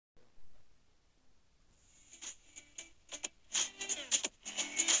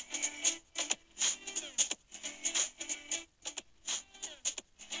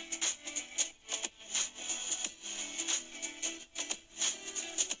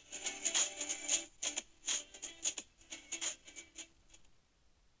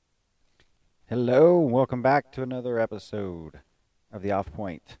Hello, welcome back to another episode of The Off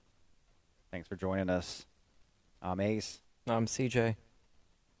Point. Thanks for joining us. I'm Ace, I'm CJ.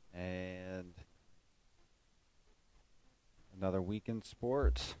 and another week in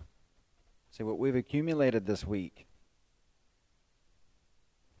sports. See what we've accumulated this week.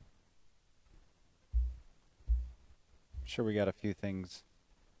 I'm sure we got a few things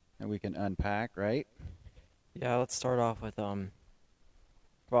that we can unpack, right? Yeah, let's start off with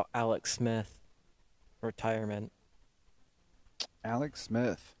about Alex Smith retirement. Alex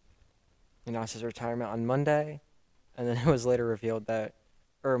Smith. He announced his retirement on Monday, and then it was later revealed that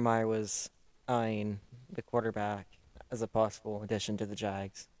Ermey was eyeing the quarterback as a possible addition to the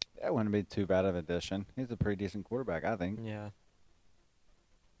Jags. That wouldn't be too bad of an addition. He's a pretty decent quarterback, I think. Yeah.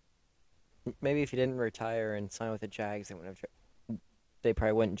 Maybe if he didn't retire and sign with the Jags, they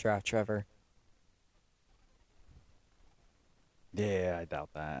probably wouldn't draft Trevor. Yeah, I doubt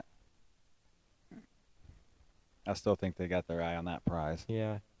that. I still think they got their eye on that prize.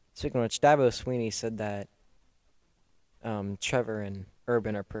 Yeah. Speaking of which, Dabo Sweeney said that Trevor and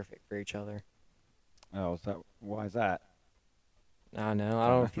Urban are perfect for each other. Oh, so why is that? I don't know. I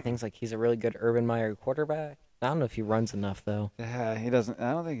don't know if he thinks like he's a really good Urban Meyer quarterback. I don't know if he runs enough though. Yeah, he doesn't.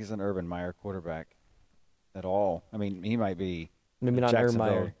 I don't think he's an Urban Meyer quarterback at all. I mean, he might be Maybe a not an Urban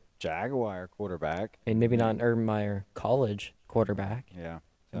Jacksonville Meyer, Jaguar quarterback. and maybe not an Urban Meyer college quarterback. Yeah.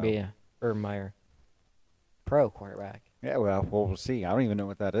 Maybe a Urban Meyer pro quarterback. Yeah. Well, we'll see. I don't even know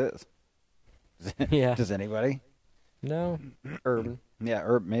what that is. Yeah. Does anybody? No, Urban.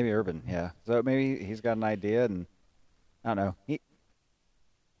 Yeah. Maybe Urban. Yeah. So maybe he's got an idea, and I don't know.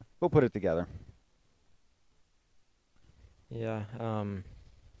 We'll put it together. Yeah.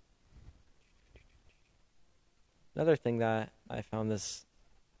 Another thing that I found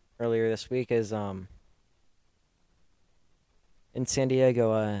earlier this week is in San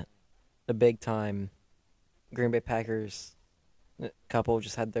Diego, the big time Green Bay Packers couple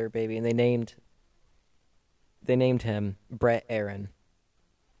just had their baby, and they named him Brett Aaron.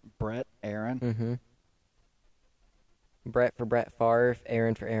 Brett Aaron. Mm-hmm. Brett for Brett Favre,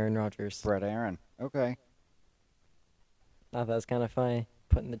 Aaron for Aaron Rodgers. Brett Aaron. Okay. I thought that was kind of funny,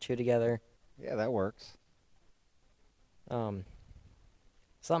 putting the two together. Yeah, that works. Something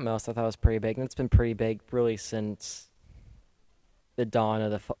else I thought was pretty big, and it's been pretty big really since the dawn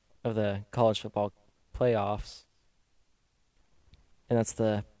of the college football playoffs, and that's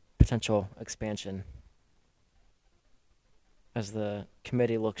the potential expansion. As the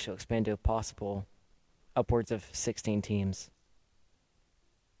committee looks to expand to a possible upwards of 16 teams.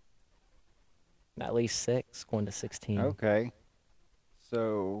 At least 6, going to 16. Okay.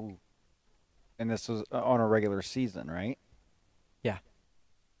 So, and this was on a regular season, right? Yeah.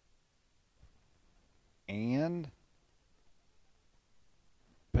 And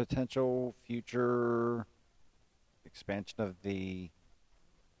potential future expansion of the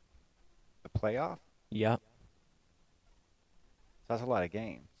playoff. Yep. So that's a lot of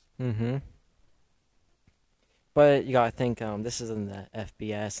games. Mm-hmm. But you gotta think this is in the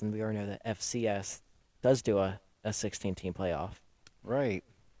FBS, and we already know that FCS does do a 16-team playoff, Right.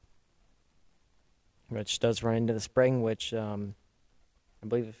 which does run into the spring, which I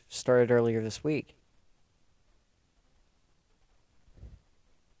believe started earlier this week.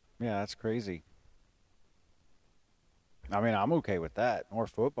 Yeah, that's crazy. I mean, I'm okay with that. More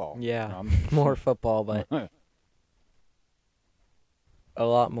football. Yeah, more football, but a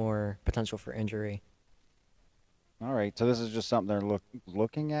lot more potential for injury. All right. So this is just something they're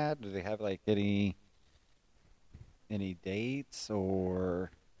looking at. Do they have like any dates or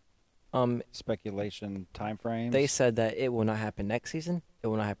speculation time frames? They said that it will not happen next season, it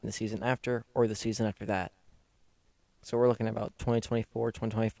will not happen the season after, or the season after that. So we're looking at about 2024,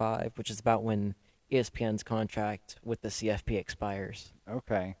 2025, which is about when ESPN's contract with the CFP expires.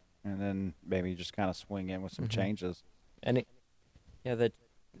 Okay. And then maybe just kind of swing in with some changes. Any of the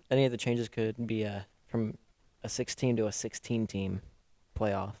changes could be from a 16 to a 16-team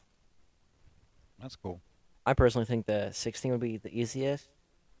playoff. That's cool. I personally think the 16 would be the easiest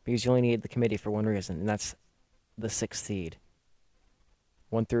because you only need the committee for one reason, and that's the 6th seed.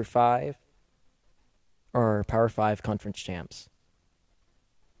 1 through 5 are Power 5 conference champs.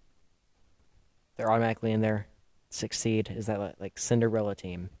 They're automatically in there. 6th seed is that like Cinderella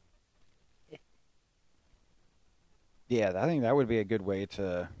team. Yeah, I think that would be a good way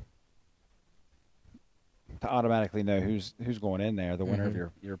to automatically know who's going in there, the winner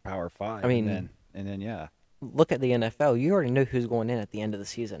of your Power 5. I mean, and then yeah. Look at the NFL. You already know who's going in at the end of the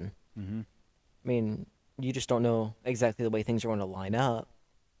season. Mm-hmm. I mean, you just don't know exactly the way things are going to line up.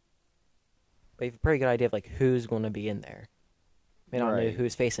 But you have a pretty good idea of like who's going to be in there. You may not know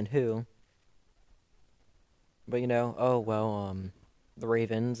who's facing who, But the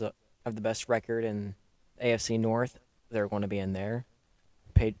Ravens have the best record in AFC North. They're going to be in there.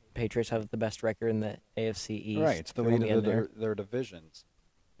 Patriots have the best record in the AFC East. Right, it's the They're gonna lead be in of there. their divisions,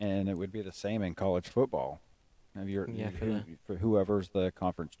 and it would be the same in college football. For whoever's the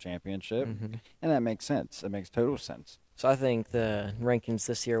conference championship, Mm-hmm. and that makes sense. It makes total sense. So I think the rankings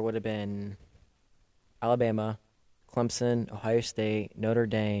this year would have been Alabama, Clemson, Ohio State, Notre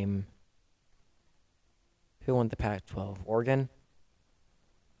Dame. Who won the Pac-12? Oregon?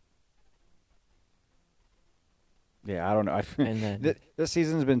 Yeah, I don't know. And then This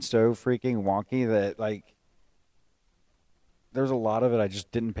season's been so freaking wonky that like there's a lot of it I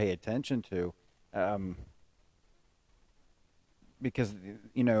just didn't pay attention to, because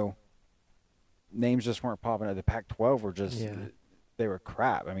names just weren't popping up. The Pac-12 were just they were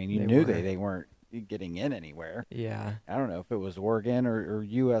crap. I mean, you knew they weren't getting in anywhere. Yeah. I don't know if it was Oregon or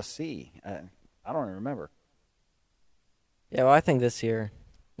USC. I don't even remember. Yeah, well, I think this year.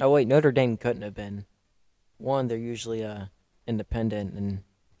 Oh, wait, Notre Dame couldn't have been. One, they're usually independent, and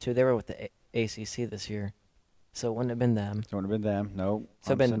two, they were with the ACC this year. So it wouldn't have been them. So it would have been them. No,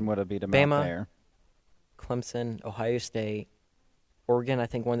 So Clemson would have beat them Bama, out there. Clemson, Ohio State, Oregon, I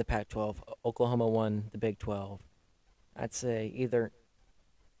think, won the Pac-12. Oklahoma won the Big 12. I'd say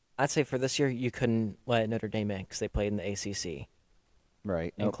for this year, you couldn't let Notre Dame in because they played in the ACC.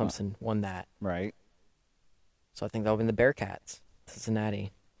 Right. And Clemson won that. Right. So I think that would have been the Bearcats,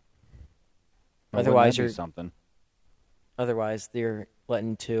 Cincinnati. Well, Otherwise, you're something. Otherwise, they're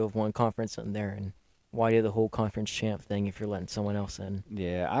letting two of one conference in there, and why do the whole conference champ thing if you're letting someone else in?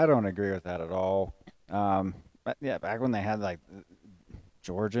 Yeah, I don't agree with that at all. But yeah, back when they had like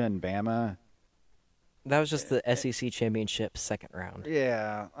Georgia and Bama. That was just the SEC championship second round.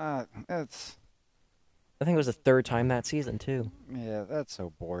 Yeah, that's. I think it was the third time that season too. Yeah, that's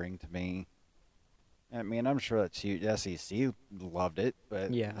so boring to me. I mean, I'm sure that's huge. SEC loved it,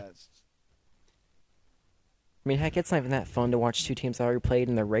 but yeah. That's... I mean, heck, it's not even that fun to watch two teams that already played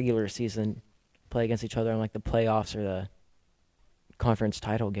in the regular season play against each other in like the playoffs or the conference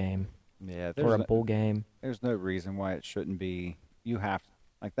title game. Yeah, or a bowl game. There's no reason why it shouldn't be. You have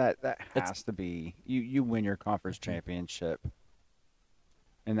like that. That has to be. You win your conference championship,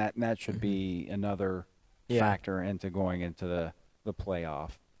 and that should be another factor into going into the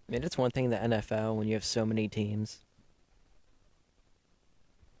playoff. I mean, it's one thing in the NFL when you have so many teams.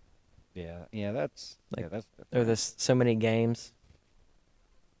 Yeah, that's like that's there's so many games.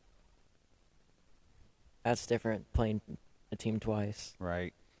 That's different playing a team twice.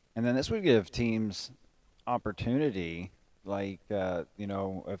 Right. And then this would give teams opportunity, like a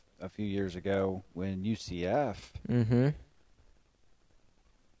few years ago when UCF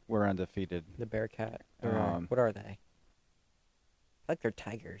were undefeated. The Bearcat. What are they? I like they're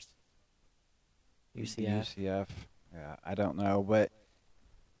Tigers. UCF. UCF. Yeah, I don't know, but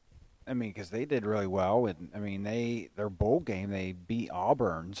I mean, because they did really well. And I mean, their bowl game they beat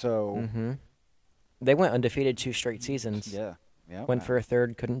Auburn, so they went undefeated 2 straight seasons. Yeah. Went for a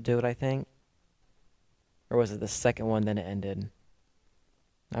third, couldn't do it, I think. Or was it the second one, then it ended?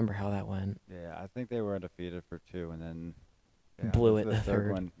 I remember how that went. Yeah, I think they were undefeated for 2, and then blew it the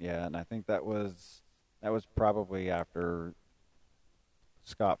third one. Yeah, and I think that was probably after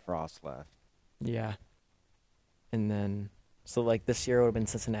Scott Frost left. Yeah. And then, so like this year it would have been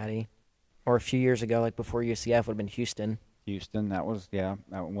Cincinnati. Or a few years ago, like before UCF, would have been Houston. Houston, that was,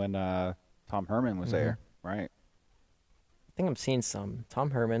 when Tom Herman was there, right? I think I'm seeing some.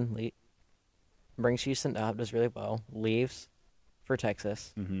 Tom Herman brings Houston up, does really well, leaves for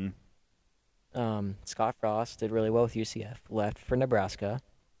Texas. Scott Frost did really well with UCF, left for Nebraska.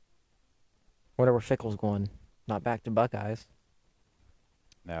 Wonder where Fickle's going. Not back to Buckeyes.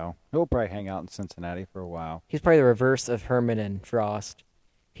 No. He'll probably hang out in Cincinnati for a while. He's probably the reverse of Herman and Frost.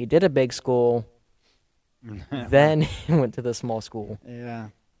 He did a big school, then he went to the small school. Yeah.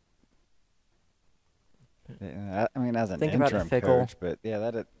 I mean, as an Think about interim Fickle. coach, but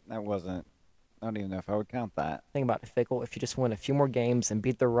that wasn't. I don't even know if I would count that. Think about it, Fickle. If you just win a few more games and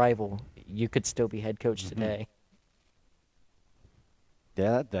beat the rival, you could still be head coach today.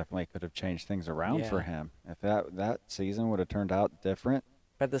 Yeah, that definitely could have changed things around for him. If that season would have turned out different.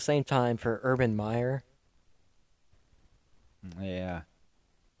 But at the same time, for Urban Meyer, yeah,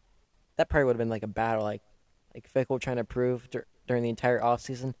 that probably would have been like a battle, like Fickle trying to prove during the entire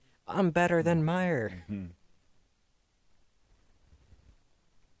offseason, I'm better than Meyer. Who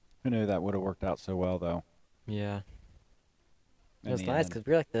knew that would have worked out so well, though? Yeah. It was nice because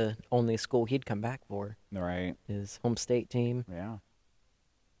we were like the only school he'd come back for. Right. His home state team. Yeah.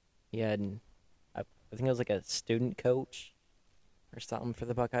 He had, I think it was like a student coach or something for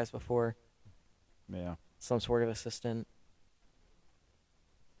the Buckeyes before. Yeah. some sort of assistant.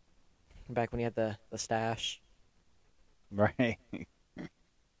 Back when he had the stash. Right.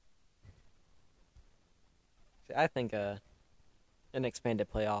 I think an expanded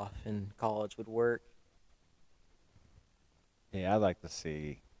playoff in college would work. Yeah, I'd like to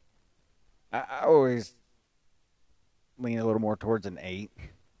see. I always lean a little more towards an 8,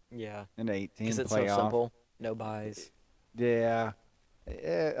 Yeah. an 18 Because it's so playoff. simple. No buys. Yeah,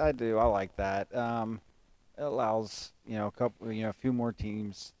 I do. I like that. It allows a few more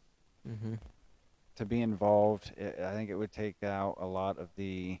teams Mm-hmm. to be involved. I think it would take out a lot of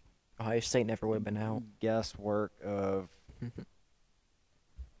the Ohio State never would have been out. guesswork of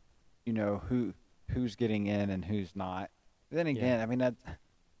who's getting in and who's not. Then again, Yeah. I mean that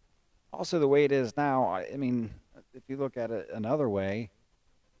also the way it is now. I mean, if you look at it another way,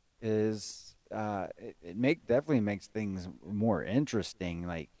 is it definitely makes things more interesting.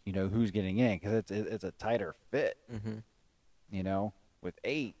 Like who's getting in because it's a tighter fit. Mm-hmm. With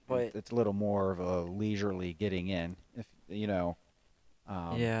 8, But it's a little more of a leisurely getting in. If yeah,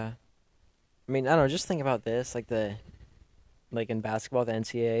 I mean, I don't know. Just think about this, like in basketball, the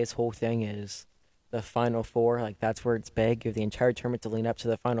NCAA's whole thing is the Final Four. Like that's where it's big. You have the entire tournament to lean up to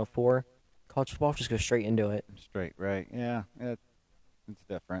the Final Four. College football just goes straight into it. straight right, yeah, it's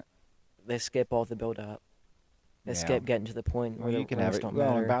different. They skip all the build up. They Yeah. skip getting to the point Well, where you the can have winners it. don't Well,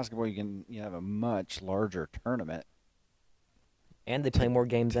 in matter, basketball, you have a much larger tournament and they play more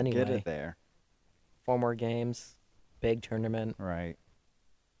games to anyway. get it there. 4 more games, big tournament. Right.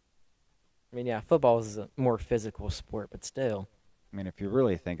 I mean, yeah, football is a more physical sport, but still. I mean, if you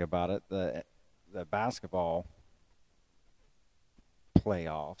really think about it, the basketball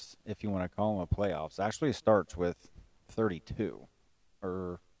playoffs, if you want to call them a playoffs, actually starts with 32,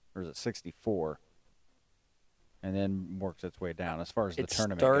 or is it 64, and then works its way down as far as the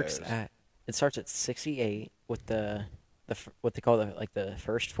tournament goes. It starts at 68 with what they call the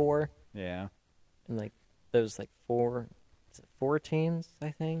first 4, Yeah. and like those like 4 teams,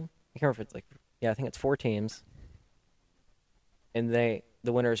 I think. I can't remember if it's I think it's 4 teams, and the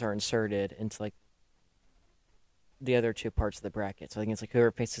winners are inserted into like the other 2 parts of the bracket. So I think it's like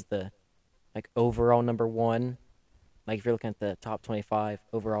whoever faces the overall number 1. Like if you're looking at the top 25,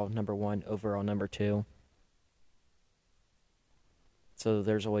 overall number 1, overall number 2. So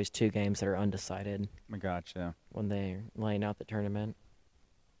there's always 2 games that are undecided I gotcha. when they're laying out the tournament.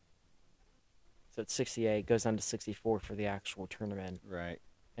 So it's 68, goes down to 64 for the actual tournament, Right.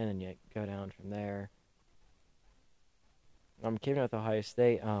 and then you go down from there. I'm keeping with Ohio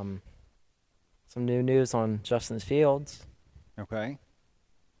State. Some new news on Justin Fields. Okay.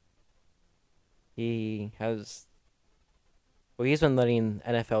 He's been letting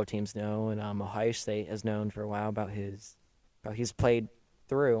NFL teams know, and Ohio State has known for a while about he's played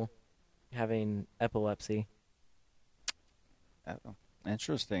through having epilepsy.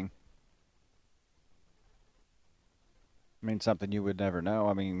 Interesting. I mean, something you would never know.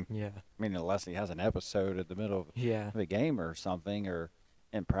 I mean, Yeah. unless he has an episode at the middle Yeah. of the game or something, or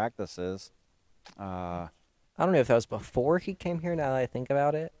in practices. I don't know if that was before he came here, now that I think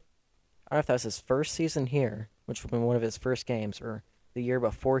about it. I don't know if that was his first season here, which would have been one of his first games, or the year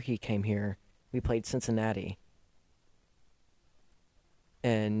before he came here. We played Cincinnati.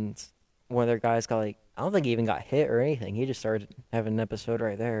 And one of their guys got I don't think he even got hit or anything. He just started having an episode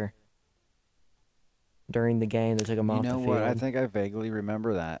right there. During the game, they took him off the field. You know what? I think I vaguely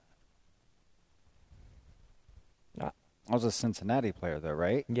remember that. I was a Cincinnati player, though,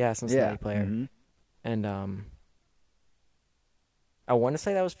 right? Yeah, Cincinnati player. Mm-hmm. And I want to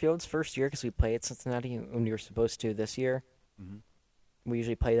say that was Fields' first year because we played at Cincinnati when we were supposed to this year. Mm-hmm. We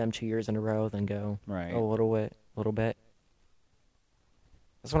usually play them 2 years in a row, then go Right. a little bit.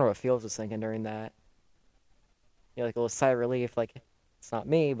 I just wonder what Fields was thinking during that. Like a little sigh of relief, like it's not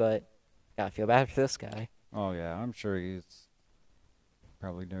me, but gotta feel bad for this guy. Oh, yeah. I'm sure he's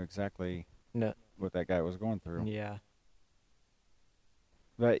probably knew exactly No. what that guy was going through. Yeah.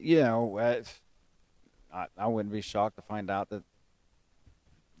 But, I wouldn't be shocked to find out that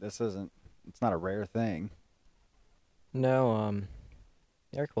it's not a rare thing. No,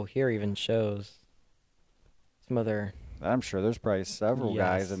 the article here even shows some other. I'm sure there's probably several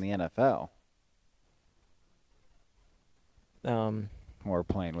guys Yes. in the NFL Um, who are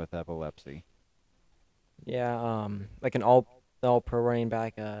playing with epilepsy. yeah, like an all pro running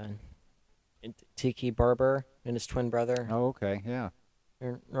back, Tiki Barber and his twin brother, Oh, okay. Yeah.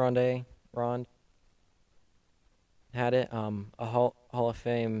 Rond had it. A Hall of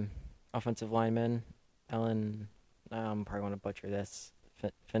Fame offensive lineman, Alan. I'm probably want to butcher this.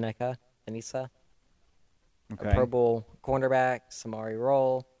 Finisa. Okay. A Pro Bowl cornerback, Samari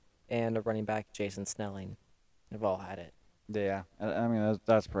Roll, and a running back, Jason Snelling, have all had it. Yeah, I mean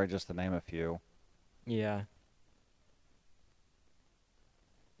that's probably just to name a few. Yeah.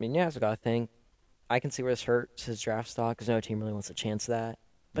 I mean, yeah, so I think I can see where this hurts his draft stock because no team really wants a chance of that.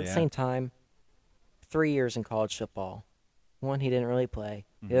 But at the same time, 3 years in college football. One, he didn't really play.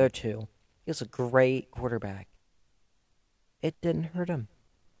 The other two, he was a great quarterback. It didn't hurt him.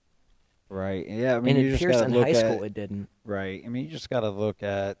 Right. Yeah. I mean, And you it just appears got in to look high at school it didn't. right. I mean, you just got to look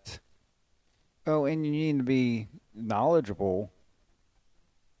at. Oh, and you need to be knowledgeable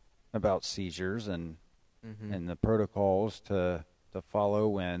about seizures and the protocols to follow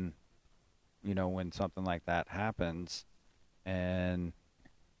when when something like that happens, and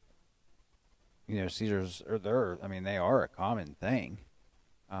seizures I mean, they are a common thing.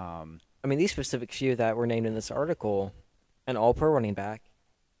 I mean, these specific few that were named in this article, an all-pro running back,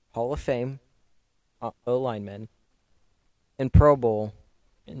 Hall of Fame O-lineman, and Pro Bowl,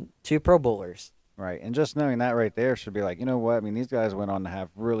 and 2 Pro Bowlers. Right, and just knowing that right there should be like, you know what? I mean, these guys went on to have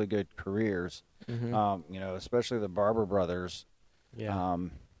really good careers. Especially the Barber brothers. Yeah.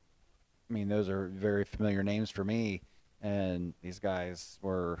 I mean, those are very familiar names for me, and these guys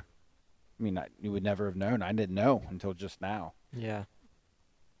were. I mean, you would never have known. I didn't know until just now. Yeah.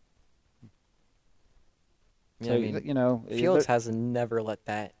 So, yeah, I mean, Fields has never let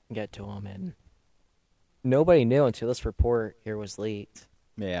that get to him, and nobody knew until this report here was leaked.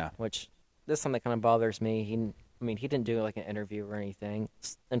 Yeah. Which, this is something that kind of bothers me. He didn't do like an interview or anything.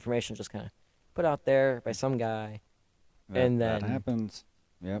 Information just kind of put out there by some guy, and then that happens.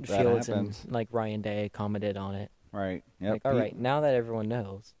 Yep, Fields that happens. and like Ryan Day commented on it. Right. Yep. Like, all right, now that everyone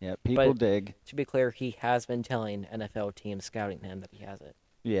knows. Yeah, people dig. To be clear, he has been telling NFL teams scouting him that he has it.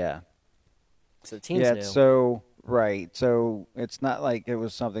 Yeah. So the teams knew. So right. So it's not like it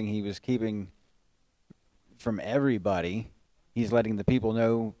was something he was keeping from everybody. He's letting the people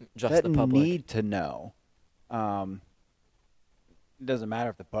know Just that the public need to know. It doesn't matter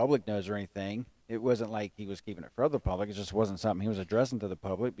if the public knows or anything. It wasn't like he was keeping it from the public. It just wasn't something he was addressing to the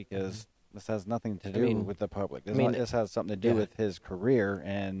public because this has nothing to do with the public. This has something to do with his career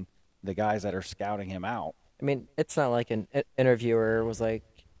and the guys that are scouting him out. I mean, it's not like an interviewer was like,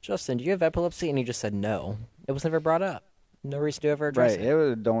 Justin, do you have epilepsy? And he just said no. It was never brought up. No reason to ever address it. Right. It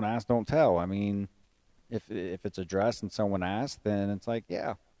was don't ask, don't tell. I mean, if it's addressed and someone asks, then it's like,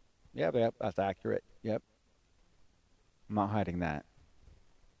 yep, that's accurate. Yep. I'm not hiding that.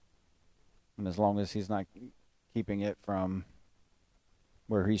 And as long as he's not keeping it from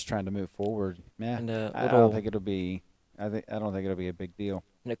where he's trying to move forward, I don't think it'll be. I don't think it'll be a big deal.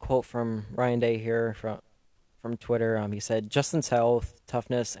 And a quote from Ryan Day here from Twitter. He said, "Justin's health,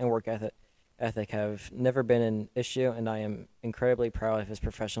 toughness, and work ethic have never been an issue, and I am incredibly proud of his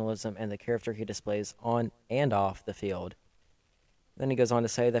professionalism and the character he displays on and off the field." Then he goes on to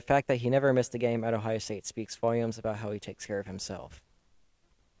say, "The fact that he never missed a game at Ohio State speaks volumes about how he takes care of himself."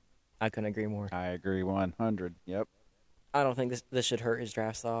 I couldn't agree more. I agree 100. Yep. I don't think this should hurt his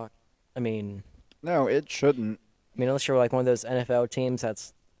draft stock. I mean, no, it shouldn't. I mean, unless you're like one of those NFL teams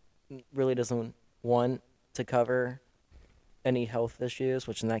that's really doesn't want to cover any health issues,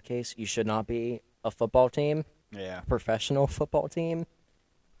 which in that case you should not be a football team. Yeah. Professional football team.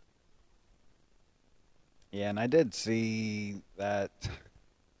 Yeah, and I did see that.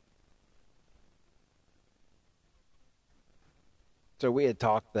 So we had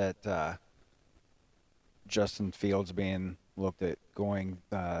talked that Justin Fields being looked at going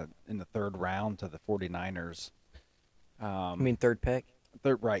in the 3rd round to the 49ers. You mean 3rd pick?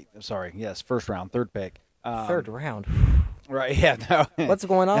 Right. Sorry. Yes, 1st round, 3rd pick. 3rd round. Right. Yeah. No. What's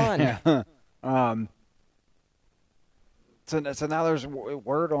going on? So now there's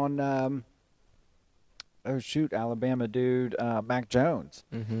word on. Alabama dude, Mac Jones.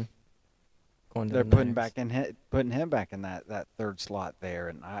 Mm-hmm. They're putting him back in that 3rd slot there,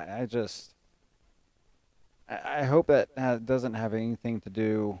 and I hope that doesn't have anything to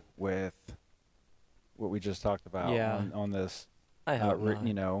do with what we just talked about on this. I hope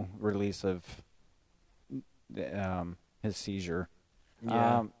not. Release of his seizure.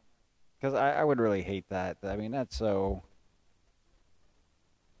 Yeah. Because I would really hate that. I mean, that's so.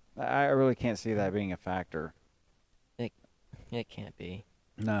 I really can't see that being a factor. It can't be.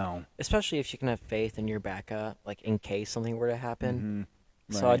 No. Especially if you can have faith in your backup, like in case something were to happen.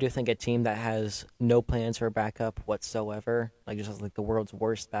 Mm-hmm. So I do think a team that has no plans for a backup whatsoever, like just has like the world's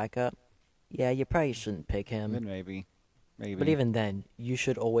worst backup, yeah, you probably shouldn't pick him. Maybe. But even then, you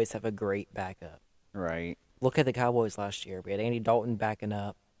should always have a great backup. Right. Look at the Cowboys last year. We had Andy Dalton backing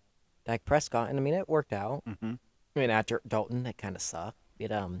up Dak Prescott, and I mean, it worked out. Mm-hmm. I mean, after Dalton, it kind of sucked. We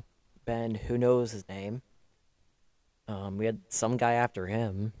had Ben, who knows his name. We had some guy after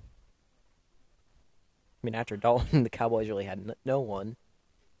him. mean, after Dalton, the Cowboys really had no one.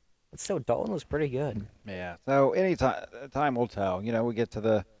 But still, Dalton was pretty good. Yeah. So time will tell. We get to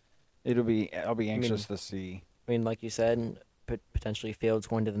the. I'll be I anxious mean, to see. like you said, potentially Fields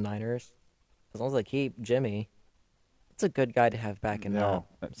going to the Niners. As long as they keep Jimmy, it's a good guy to have backing up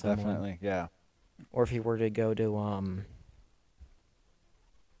someone. Definitely, yeah. Or if he were to go to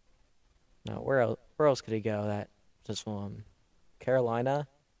no, where else could he go? That just Carolina.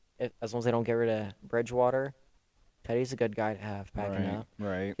 As long as they don't get rid of Bridgewater, Teddy's a good guy to have backing up.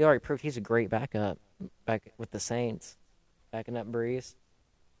 Right. He already proved he's a great backup back with the Saints, backing up Breeze.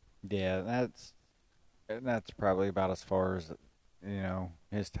 Yeah, that's probably about as far as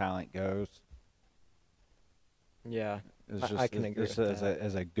his talent goes. Yeah, I can agree with that.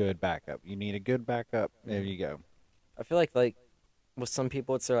 As a good backup. You need a good backup. There you go. I feel like with some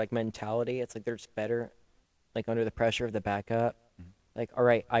people, it's their like mentality. It's like they're just better, like under the pressure of the backup. Like, all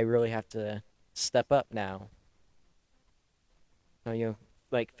right, I really have to step up now.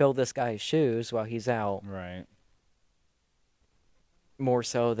 Like fill this guy's shoes while he's out. Right. More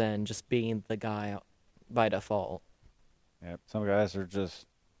so than just being the guy by default. Yep. Some guys are just.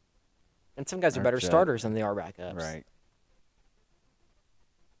 And some guys are better starters than they are backups. Right.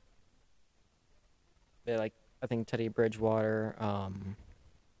 They I think Teddy Bridgewater,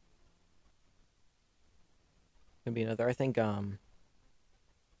 could be another. I think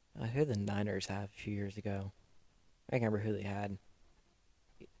who the Niners have a few years ago. I can't remember who they had.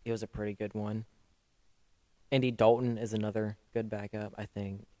 He was a pretty good one. Andy Dalton is another good backup, I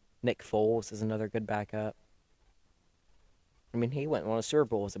think. Nick Foles is another good backup. I mean, he won a Super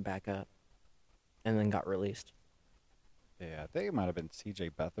Bowl as a backup and then got released. Yeah, I think it might have been C.J.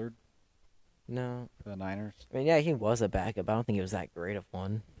 Beathard. No. For the Niners. I mean, yeah, he was a backup, but I don't think he was that great of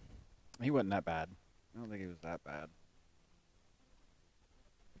one. He wasn't that bad. I don't think he was that bad.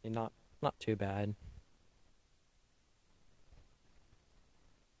 Not too bad.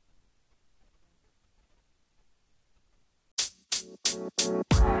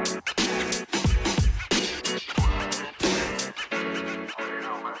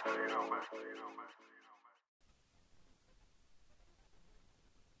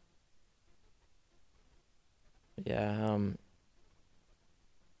 Yeah,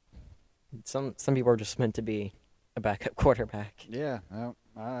 some people are just meant to be a backup quarterback. Yeah, no,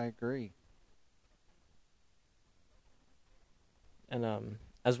 I agree. And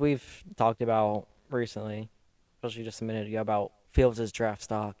as we've talked about recently, especially just a minute ago, about Fields' draft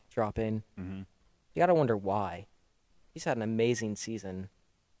stock dropping, you gotta wonder why. He's had an amazing season.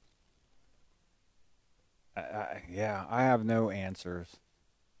 Yeah, I have no answers.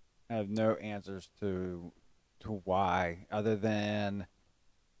 I have no answers to why, other than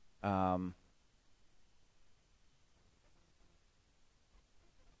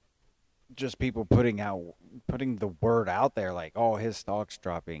just people putting the word out there, like, oh, his stock's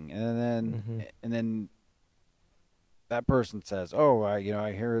dropping, and then that person says, oh, I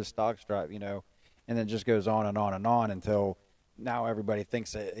hear his stock's drop, and then it just goes on and on and on until now everybody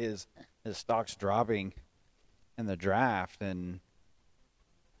thinks that his stock's dropping in the draft. And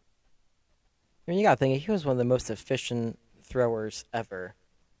I mean, you gotta think, he was one of the most efficient throwers ever.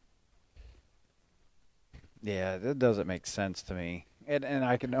 Yeah, that doesn't make sense to me. And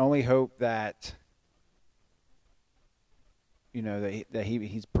I can only hope that that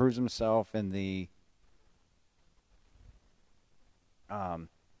he's proves himself in the in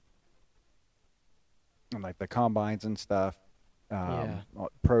like the combines and stuff,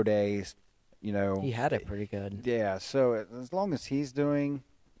 pro days, He had it pretty good. Yeah, so as long as he's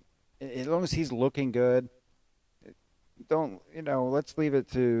looking good, let's leave it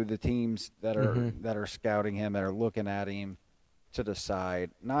to the teams that are scouting him, that are looking at him, to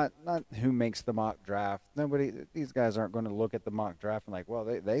decide. Not who makes the mock draft. These guys aren't going to look at the mock draft and like, well,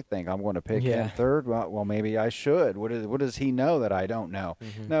 they think I'm going to pick him third. Well, maybe I should. What does he know that I don't know?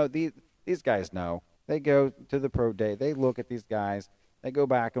 No, these guys know. They go to the pro day. They look at these guys. They go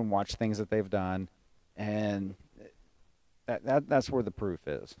back and watch things that they've done, and that's where the proof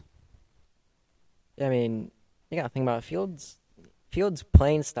is. I mean, you got to think about it. Fields'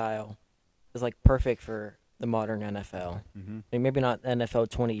 playing style is like perfect for the modern NFL. I mean, maybe not the NFL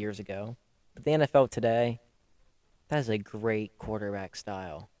 20 years ago, but the NFL today, that is a great quarterback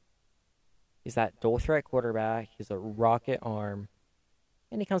style. He's that dual threat quarterback. He's a rocket arm,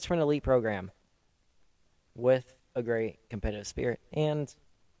 and he comes from an elite program with a great competitive spirit. And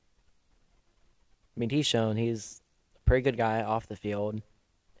I mean, he's shown he's a pretty good guy off the field,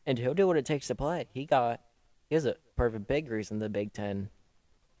 and he'll do what it takes to play. He has a part of a big reason the Big Ten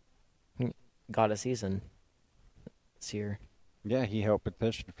got a season this year. Yeah, he helped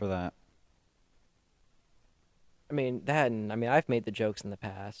petition for that. I mean, that and I mean, I've made the jokes in the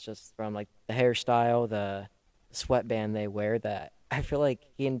past just from like the hairstyle, the sweatband they wear that I feel like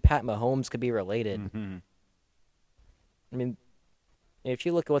he and Pat Mahomes could be related. Mm-hmm. I mean, if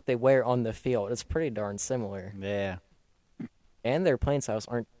you look at what they wear on the field, it's pretty darn similar. Yeah. And their playing styles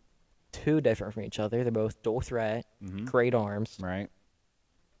aren't too different from each other. They're both dual threat, Mm-hmm. great arms. Right.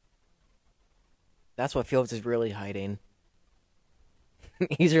 That's what Fields is really hiding.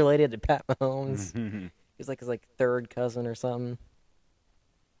 He's related to Pat Mahomes. Mm-hmm. He's like his third cousin or something.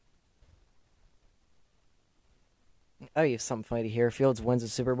 Oh, you have something funny to hear. Fields wins the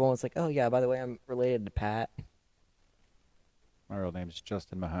Super Bowl. It's like, oh yeah, by the way, I'm related to Pat. My real name is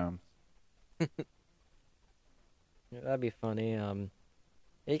Justin Mahomes. Yeah, that'd be funny.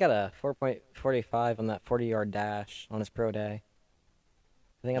 He got a 4.45 on that 40-yard dash on his pro day.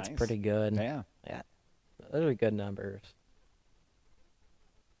 I think that's Nice. pretty good. Yeah. Yeah, those are good numbers.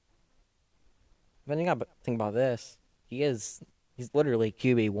 But you got to think about this. He's literally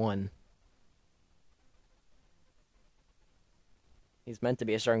QB1. He's meant to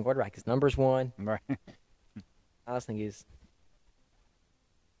be a starting quarterback. His number's 1. Right. I just think he's.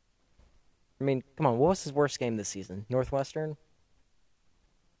 I mean, come on. What was his worst game this season? Northwestern?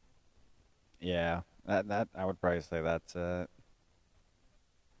 Yeah. That I would probably say that's I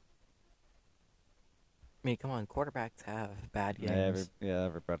mean, come on. Quarterbacks have bad games.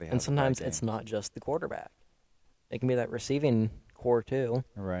 Everybody has And a sometimes bad it's game. not just the quarterback. It can be that receiving core, too.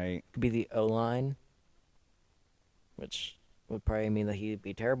 Right. It could be the O-line, which would probably mean that he'd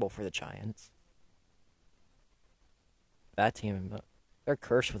be terrible for the Giants. That team, they're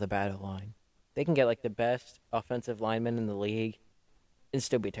cursed with a bad O-line. They can get like the best offensive lineman in the league and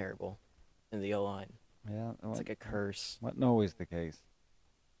still be terrible in the O-line. Yeah. It's like a curse. Wasn't always the case.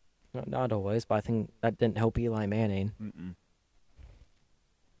 Not always, but I think that didn't help Eli Manning. Mm-mm.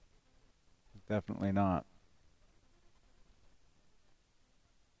 Definitely not.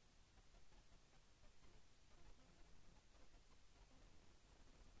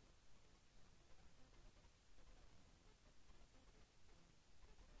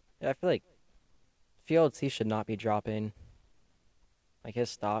 Yeah, I feel like Fields, he should not be dropping. Like his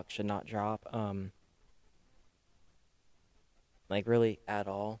stock should not drop. Like really at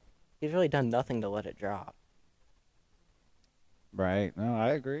all. He's really done nothing to let it drop. Right. No, I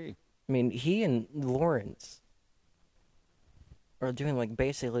agree. I mean, he and Lawrence are doing like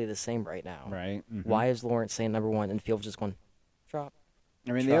basically the same right now. Right. Mm-hmm. Why is Lawrence saying number 1 and Fields just going drop?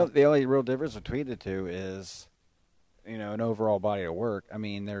 I mean, Drop. the only real difference between the two is, an overall body of work. I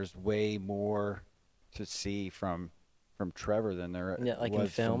mean, there's way more to see from Trevor than there Yeah, like in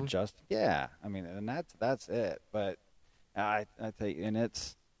was film? from Justin. Yeah, I mean, and that's it. But I tell you,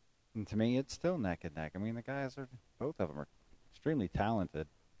 and to me, it's still neck and neck. I mean, both of them are extremely talented.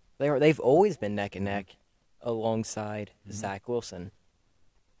 They've always been neck and neck alongside Zach Wilson.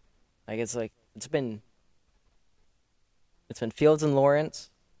 Like it's been Fields and Lawrence,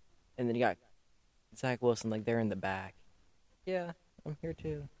 and then you got Zach Wilson like they're in the back. Yeah, I'm here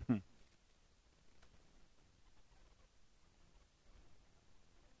too.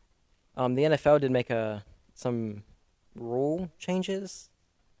 The NFL did make some rule changes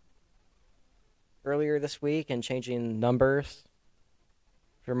earlier this week and changing numbers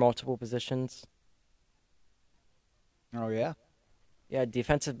for multiple positions. Oh yeah. Yeah,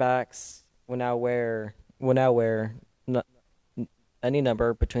 defensive backs will now wear any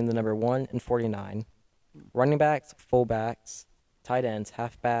number between the number 1 and 49. Running backs, fullbacks, tight ends,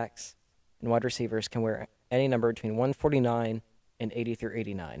 halfbacks, and wide receivers can wear any number between 149 and 80 through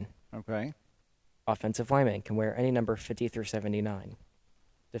 89. Okay. Offensive linemen can wear any number 50 through 79.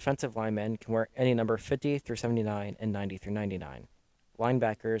 Defensive linemen can wear any number 50 through 79 and 90 through 99.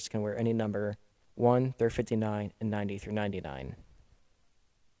 Linebackers can wear any number 1 through 59 and 90 through 99.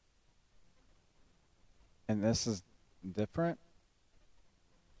 And this is different.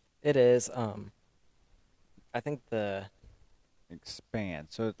 It is. I think Expand.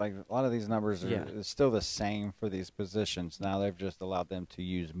 So it's like a lot of these numbers are it's still the same for these positions. Now they've just allowed them to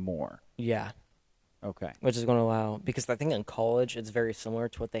use more. yeah, Okay. which is going to allow because I think in college it's very similar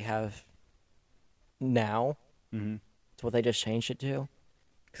to what they have now Mm-hmm. to what they just changed it to.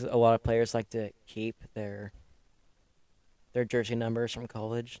 Because a lot of players like to keep their jersey numbers from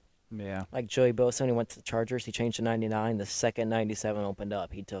college. Yeah. Like Joey Bosa, when he went to the Chargers, he changed to 99. The second 97 opened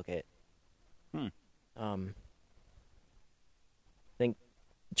up, he took it. I think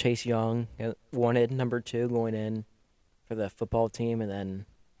Chase Young wanted number 2 going in for the football team, and then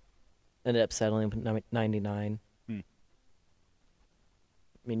ended up settling with 99. I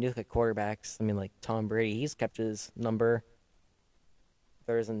mean, you look at quarterbacks. I mean, like Tom Brady, he's kept his number.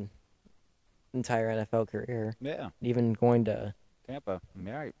 There isn't entire NFL career. Yeah. Even going to Tampa.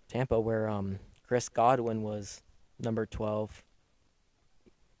 Right. Tampa, where Chris Godwin was number 12.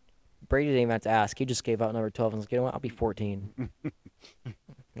 Brady didn't even have to ask. He just gave out number 12 and was like, you know what, I'll be 14.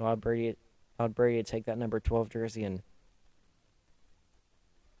 Allowed Brady to take that number 12 jersey. And,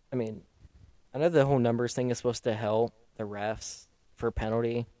 I mean, I know the whole numbers thing is supposed to help the refs for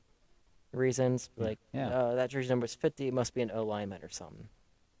penalty reasons. Like, that jersey number is 50. It must be an O lineman or something.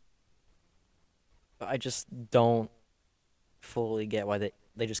 But I just don't fully get why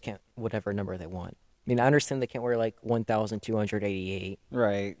they just can't whatever number they want. I mean, I understand they can't wear like 1,288.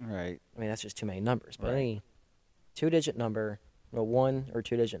 Right. I mean, that's just too many numbers. But Right. any two-digit number, a one or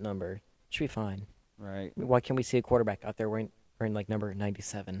two-digit number, should be fine. Right. I mean, why can't we see a quarterback out there wearing like number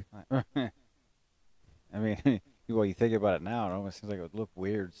 97? I mean, well, you think about it now, it almost seems like it would look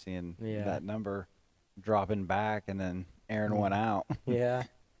weird seeing that number dropping back and then airing one out. Yeah.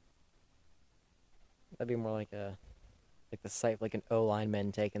 That'd be more like the sight, like an O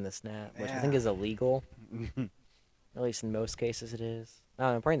lineman taking the snap, which I think is illegal. At least in most cases it is. I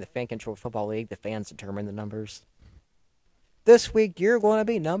don't know, probably in the fan-controlled football league, the fans determine the numbers. This week, you're going to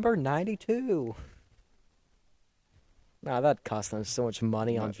be number 92. Nah, that cost them so much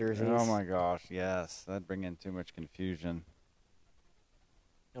money on jerseys. Oh, my gosh, yes. That'd bring in too much confusion.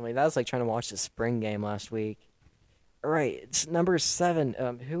 I mean, that was like trying to watch the spring game last week. All right, it's number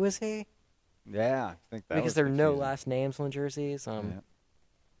 7. Who is he? Yeah, I think that because was there are no confusing. last names on the jerseys. Yeah. I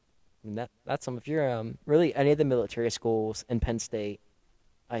mean, that's if you're really any of the military schools in Penn State,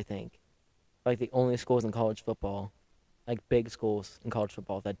 I think, like the only schools in college football, like big schools in college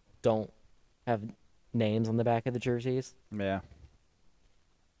football that don't have names on the back of the jerseys. Yeah.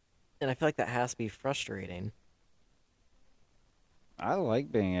 And I feel like that has to be frustrating. I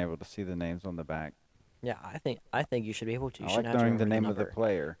like being able to see the names on the back. Yeah, I think you should be able to. You I shouldn't like have to knowing the remember name of the number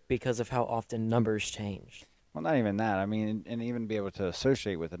player. because of how often numbers change. Well, not even that. I mean, and even be able to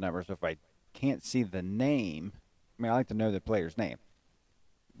associate with the numbers. So if I can't see the name, I mean, I like to know the player's name.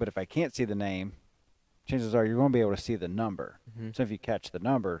 But if I can't see the name, chances are you're going to be able to see the number. Mm-hmm. So if you catch the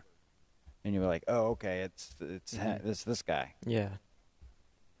number, and you're like, oh, okay, it's this guy. Yeah.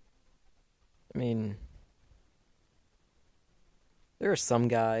 I mean, there are some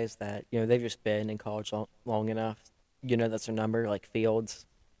guys that, they've just been in college long enough. That's their number, like Fields.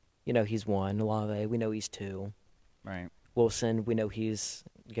 He's 1. Olave, we know he's 2. Right. Wilson,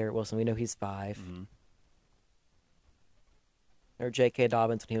 Garrett Wilson, we know he's 5. Mm-hmm. Or J.K.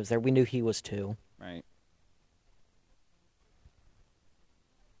 Dobbins, when he was there, we knew he was 2. Right.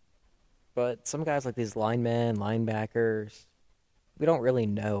 But some guys like these linemen, linebackers, we don't really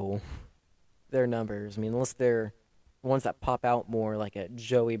know their numbers. I mean, unless they're ones that pop out more, like a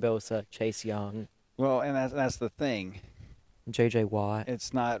Joey Bosa, Chase Young. Well, and that's the thing. J.J. Watt.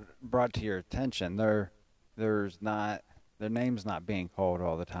 It's not brought to your attention. Their name's not being called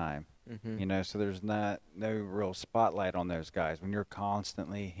all the time. Mm-hmm. So there's no real spotlight on those guys when you're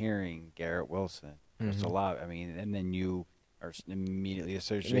constantly hearing Garrett Wilson. It's a lot. I mean, and then you are immediately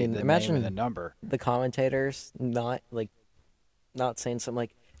associating the name and the number. The commentators not saying something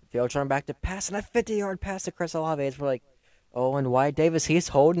like, Fields run back to pass and a 50-yard pass to Chris Olave. It's like, oh, and Wyatt Davis, he's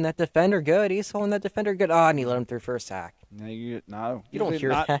holding that defender good. He's holding that defender good. Oh, and he let him through for a sack. No, you don't hear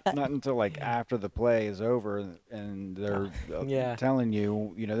that. that. Not until after the play is over and they're telling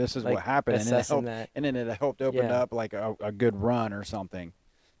you, this is what happened, and then it helped open up like a good run or something.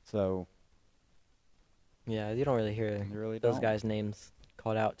 So yeah, you don't really hear those guys' names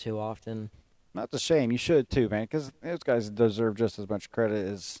called out too often. That's a shame. You should too, man, because those guys deserve just as much credit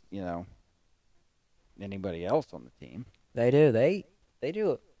as anybody else on the team. They do. They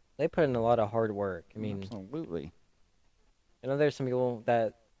do. They put in a lot of hard work. I mean, absolutely. There's some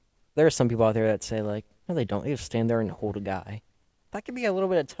people out there that say like, no, they don't. They just stand there and hold a guy. That could be a little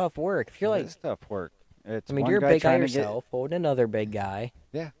bit of tough work. If you're it's tough work. You're a big guy yourself, holding another big guy.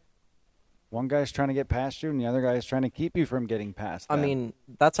 Yeah. One guy's trying to get past you, and the other guy's trying to keep you from getting past them. I mean,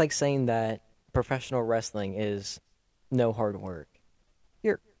 that's like saying that professional wrestling is no hard work.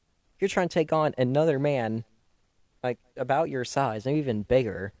 You're trying to take on another man, like about your size, maybe even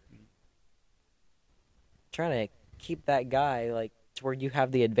bigger. Trying to keep that guy like to where you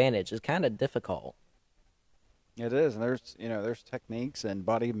have the advantage is kind of difficult. It is, and there's techniques and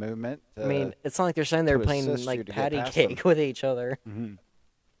body movement. I mean, it's not like they're saying they're playing like patty cake with each other. Mm-hmm.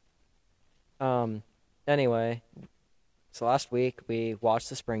 Anyway, so last week we watched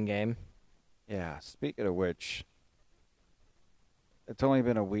the spring game. Yeah. Speaking of which, it's only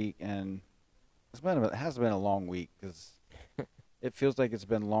been a week, and it has been a long week because it feels like it's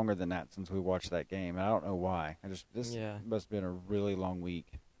been longer than that since we watched that game. And I don't know why. This must have been a really long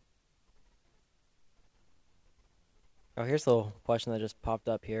week. Oh, here's the little question that just popped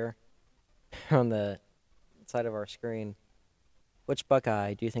up here on the side of our screen. Which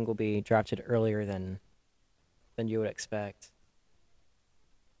Buckeye do you think will be drafted earlier than you would expect?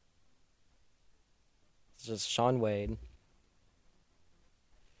 It's just Sean Wade,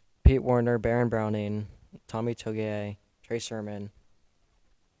 Pete Warner, Baron Browning, Tommy Togiai, Trey Sermon.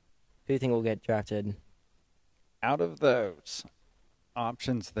 Who do you think will get drafted? Out of those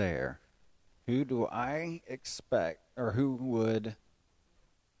options there, who do I expect, or who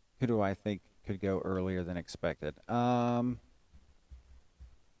do I think could go earlier than expected? Wow,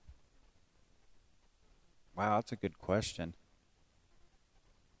 that's a good question.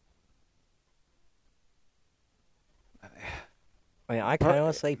 I mean, I kind of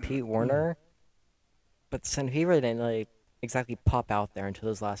want to say Pete Warner, but since he really didn't like exactly pop out there until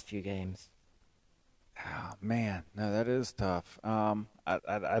those last few games. Oh, man, no, that is tough. I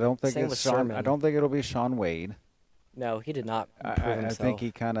don't think Same it's with Sean. I Sermon. don't think it'll be Sean Wade. No, he did not I, prove I think himself.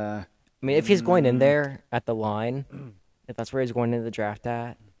 he kind of. I mean, if he's going in there at the line, if that's where he's going into the draft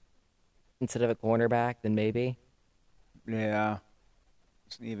at, instead of a cornerback, then maybe. Yeah.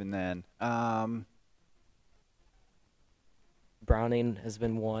 Even then. Browning has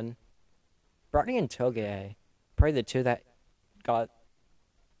been one. Browning and Toge, probably the two that got,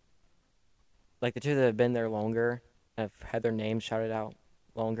 like the two that have been there longer, have had their names shouted out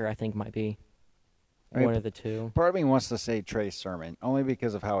longer, I think might be I mean, one of the two. part of me wants to say Trey Sermon, only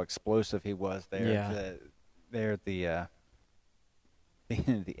because of how explosive he was there. Yeah. There at the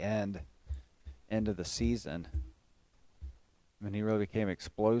the end of the season. I mean, he really became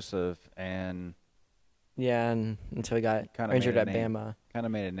explosive and Yeah, and until he got kind of injured made a at name. Bama. Kind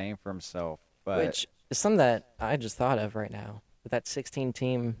of made a name for himself. But Which is something that I just thought of right now. With that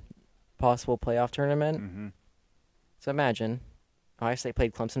 16-team possible playoff tournament. mm-hmm. So imagine, Ohio State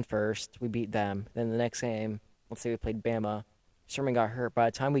played Clemson first. We beat them. Then the next game, let's say we played Bama. Sermon got hurt. By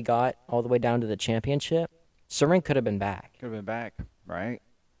the time we got all the way down to the championship, Sermon could have been back. Could have been back, right?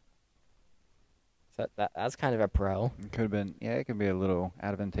 So that's kind of a pro. It could have been. Yeah, it could be a little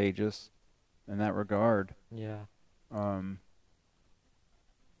advantageous in that regard. Yeah.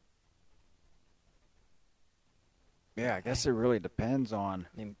 Yeah, I guess it really depends on.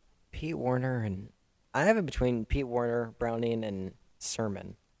 I mean, Pete Warner and I have it between Pete Warner, Browning, and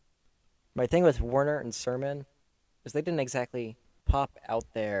Sermon. My thing with Warner and Sermon is they didn't exactly pop out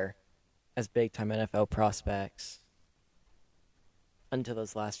there as big time NFL prospects until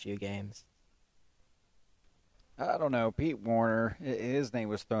those last few games. I don't know. Pete Warner, his name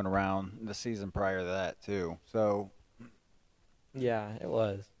was thrown around the season prior to that too. So Yeah, it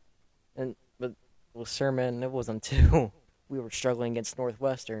was. But with Sermon, it wasn't until we were struggling against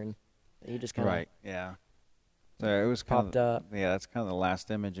Northwestern that he just kind of right, yeah. So it was kind popped of up. yeah. That's kind of the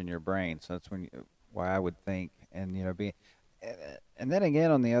last image in your brain. So that's why I would think, and and then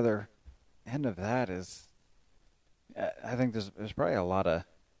again on the other end of that is, I think there's probably a lot of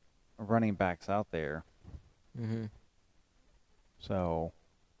running backs out there. Mm-hmm. So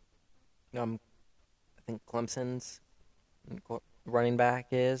I think Clemson's running back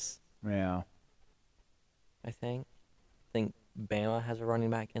is. yeah. I think Bama has a running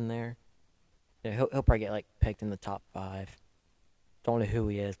back in there. Yeah, he'll probably get like picked in the top 5. Don't know who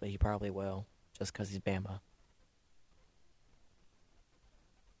he is, but he probably will, just because he's Bama.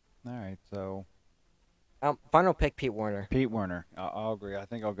 All right. So Final pick, Pete Warner. Pete Warner, I'll agree. I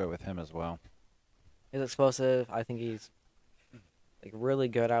think I'll go with him as well. He's explosive. I think he's like really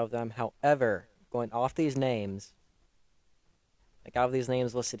good out of them. However, going off these names, like out of these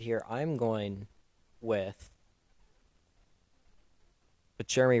names listed here, I'm going with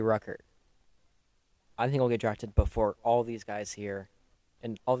Jeremy Ruckert. I think he'll get drafted before all these guys here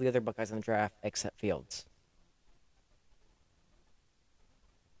and all the other Buckeyes in the draft except Fields.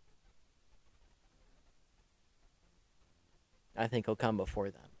 I think he'll come before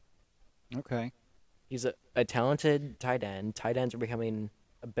them. Okay. He's a talented tight end. Tight ends are becoming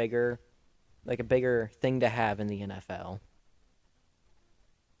a bigger thing to have in the NFL.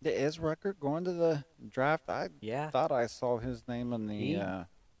 Is Rucker going to the draft? I Yeah. thought I saw his name in the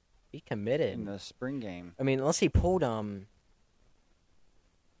He committed. in the spring game. I mean, unless he pulled In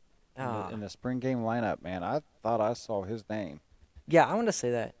the spring game lineup, man, I thought I saw his name. Yeah, I want to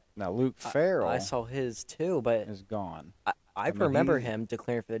say that. Now Luke Farrell I saw his too, but is gone. I mean, remember him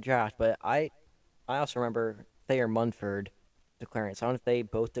declaring for the draft, but I also remember Thayer Munford declaring. So I don't know if they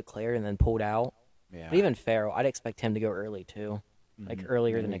both declared and then pulled out. Yeah. But even Farrell, I'd expect him to go early too, like Mhm.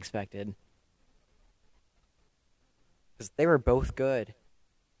 earlier than Maybe. expected. Because they were both good.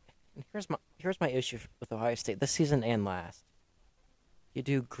 And here's my issue with Ohio State this season and last. You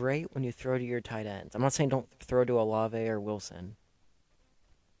do great when you throw to your tight ends. I'm not saying don't throw to Olave or Wilson.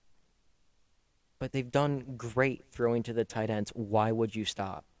 But they've done great throwing to the tight ends. Why would you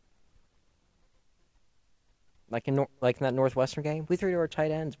stop? Like in that Northwestern game, we threw to our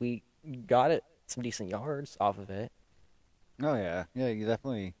tight ends. We got it some decent yards off of it. Oh yeah, yeah. You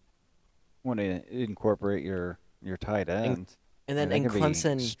definitely want to incorporate your tight ends. And Yeah, then they in can be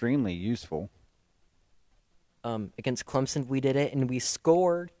Clemson, extremely useful. against Clemson, we did it and we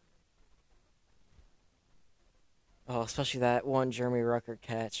scored. Oh, especially that one Jeremy Rucker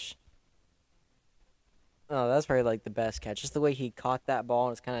catch. Oh, that's probably like the best catch. Just the way he caught that ball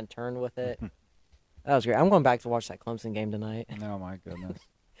and just kind of turned with it. That was great. I'm going back to watch that Clemson game tonight. Oh my goodness.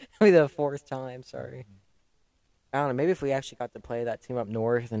 It'll be the fourth time. Sorry. I don't know. Maybe if we actually got to play that team up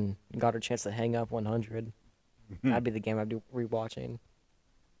north and got a chance to hang up 100, that'd be the game I'd be rewatching.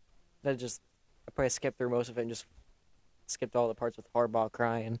 I probably skipped through most of it and just skipped all the parts with Harbaugh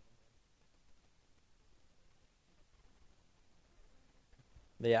crying.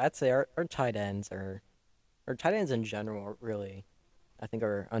 But yeah, I'd say our tight ends in general really, I think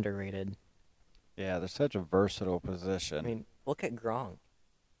are underrated. Yeah, they're such a versatile position. I mean, look at Gronk.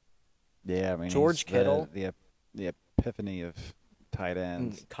 Yeah, I mean George Kittle, the epiphany of tight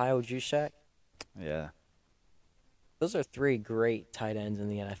ends. Kyle Juszczyk. Yeah, Those are three great tight ends in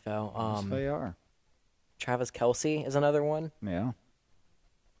the NFL. yes, they are. Travis Kelce is another one. Yeah,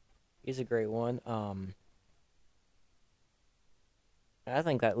 He's a great one. I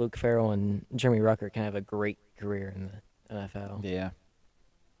think that Luke Farrell and Jimmy Rucker can have a great career in the NFL. yeah,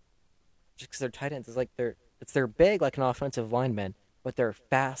 Just because they're tight ends, they're big like an offensive lineman, but they're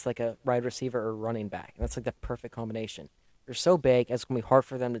fast like a wide receiver or running back. And that's like the perfect combination. You're so big, it's going to be hard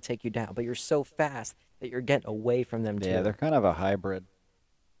for them to take you down, but you're so fast that you're getting away from them too. yeah. They're kind of a hybrid.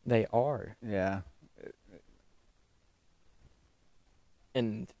 They are. Yeah,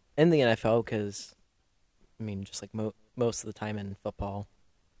 And in the NFL, because, I mean, just like most of the time in football,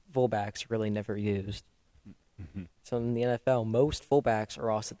 fullbacks really never used. So in the NFL, most fullbacks are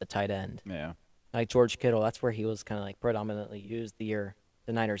also at the tight end. yeah, Like George Kittle, that's where he was kind of like predominantly used the year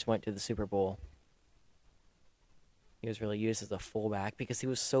the Niners went to the Super Bowl. He was really used as a fullback because he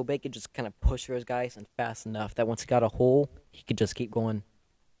was so big, he could just kind of push those guys and fast enough that once he got a hole, he could just keep going.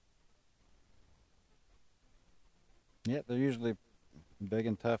 yeah. They're usually big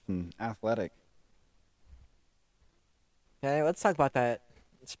and tough and athletic. Okay, let's talk about that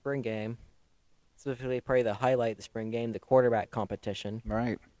spring game. Specifically, probably the highlight of the spring game, the quarterback competition.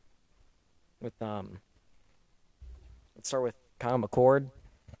 Right. With let's start with Kyle McCord,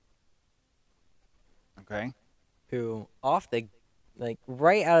 Okay. who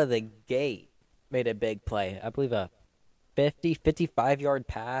right out of the gate made a big play. I believe a 55-yard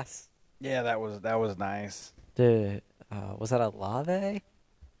pass. Yeah, that was nice. Was that Olave? I can't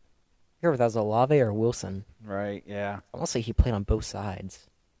remember if that was Olave or Wilson. Right. Yeah. I want to say he played on both sides.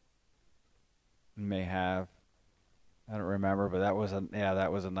 May have. I don't remember, but that was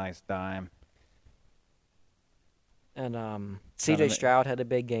a nice dime. And C.J. Stroud had a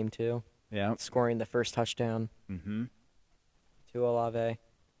big game too. Yeah. Scoring the first touchdown. Mm-hmm. To Olave.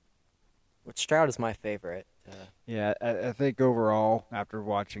 Which Stroud is my favorite. Yeah, I think overall, after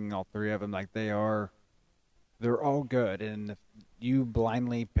watching all three of them, like they're all good, and if you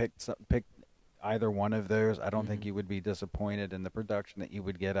blindly pick either one of those, I don't think you would be disappointed in the production that you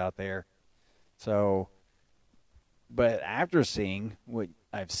would get out there. So, but after seeing what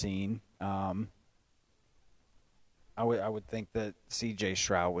I've seen, I would think that C.J.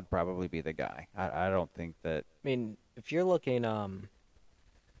 Stroud would probably be the guy. I don't think that. I mean, if you're looking, I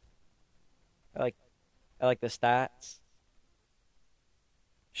like the stats.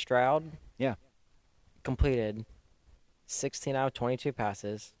 Stroud, Yeah, completed 16 out of 22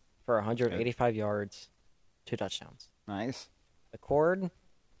 passes for 185 yards, 2 touchdowns. nice. McCord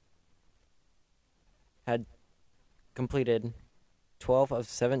had completed 12 of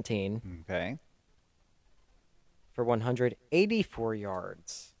 17 Okay, for 184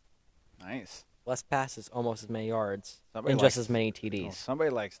 yards. nice. Less passes, almost as many yards, Somebody and just likes- as many Well, TDs. somebody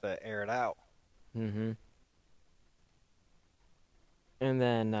likes to air it out. Mm-hmm. And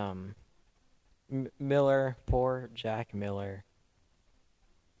then Miller, poor Jack Miller.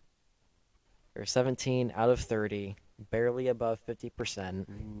 They're 17 out of 30, barely above 50%,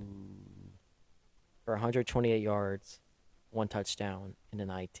 for 128 yards, 1 touchdown, and an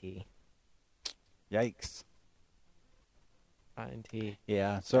IT. Yikes. INT.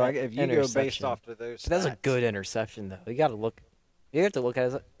 Yeah. So if you go based Interception. off to those, But that's a stats- good interception, though. You have to look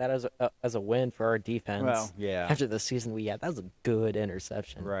at that as a win for our defense. Well, yeah. After the season we had, that was a good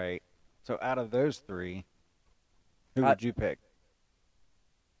interception. Right. So out of those three, who would you pick?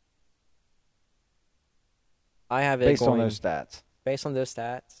 I have it based on going those stats. based on those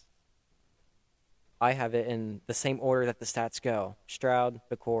stats. I have it in the same order that the stats go: Stroud,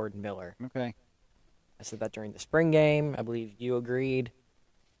 McCord, Miller. Okay. I said that during the spring game. I believe you agreed.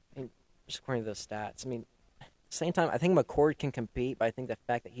 I mean, just according to those stats. I mean, at the same time, I think McCord can compete, but I think the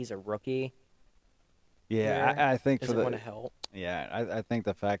fact that he's a rookie Yeah, I think for isn't going to help. yeah, I think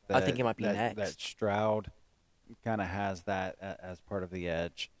the fact that I think he might be that next. Stroud kind of has that as part of the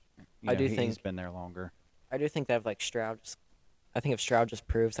edge. I do He's think been there longer. I do think that like Stroud. I think if Stroud just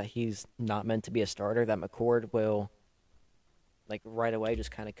proves that he's not meant to be a starter, that McCord will, like right away,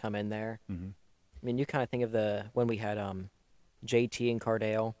 just kind of come in there. Mm-hmm. I mean, you kind of think of when we had JT and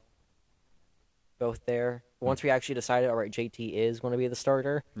Cardale both there. Once we actually decided, all right, JT is going to be the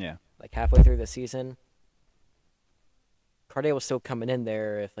starter. Yeah. Like halfway through the season, Cardale was still coming in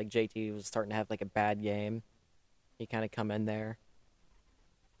there. If like JT was starting to have like a bad game, he kind of come in there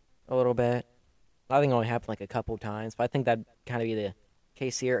a little bit. I think it only happened like a couple times, but I think that'd kind of be the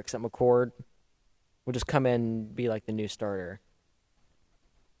case here, except McCord will just come in and be like the new starter.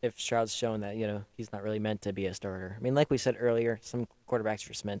 If Stroud's shown that, he's not really meant to be a starter. I mean, like we said earlier, some quarterbacks are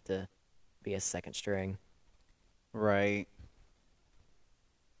just meant to be a second string. Right.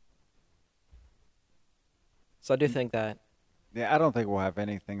 So I do think that. Yeah, I don't think we'll have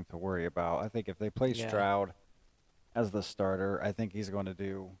anything to worry about. I think if they play Stroud as the starter, I think he's going to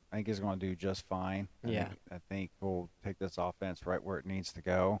do just fine. I think we'll take this offense right where it needs to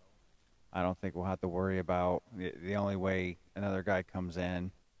go. I don't think we'll have to worry about the only way another guy comes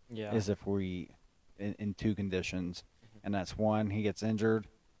in is if we in two conditions, and that's one, he gets injured,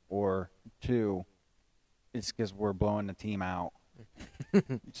 or two, it's because we're blowing the team out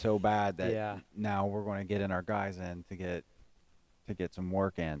so bad that now we're going to get in our guys in to get some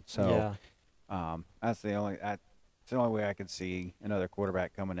work in. So that's the only way I could see another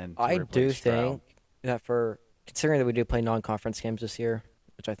quarterback coming in. I do Stroud. think that considering that we do play non-conference games this year,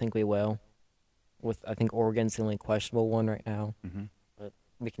 which I think we will, I think Oregon's the only questionable one right now. Mm-hmm. But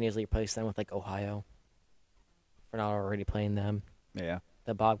we can easily replace them with like Ohio. If we're not already playing them. Yeah.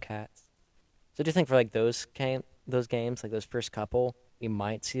 The Bobcats. So do you think for like those games, like those first couple, we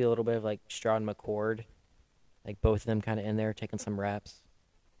might see a little bit of like Stroud and McCord, like both of them kind of in there taking some reps?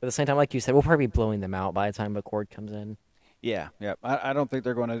 But at the same time, like you said, we'll probably be blowing them out by the time McCord comes in. Yeah. I don't think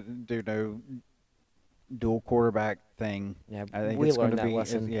they're going to do no dual quarterback thing. Yeah, I think we it's going learned to that be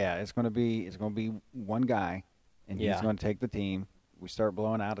lesson. it's going to be one guy, and he's going to take the team. We start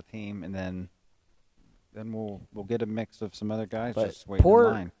blowing out a team, and then we'll get a mix of some other guys But just waiting in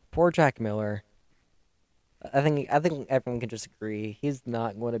line. Poor Jack Miller. I think everyone can just agree he's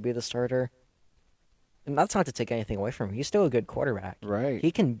not going to be the starter. And that's not to take anything away from him. He's still a good quarterback. Right.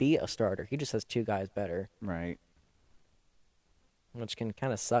 He can be a starter. He just has two guys better. Right. Which can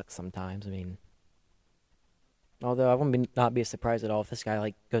kind of suck sometimes. I mean, although I wouldn't not be surprised at all if this guy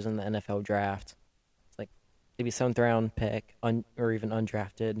like goes in the NFL draft. It's like maybe 7th round pick, or even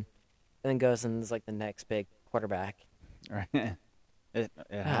undrafted, and then goes and is like the next big quarterback. Right. It I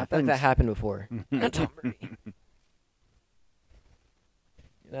feel happens. like that happened before. Tom Brady.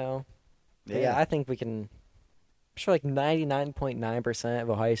 Yeah, I think we can. I'm sure like 99.9% of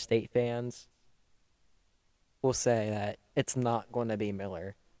Ohio State fans will say that it's not going to be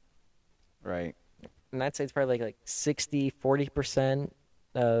Miller. Right. And I'd say it's probably like 40%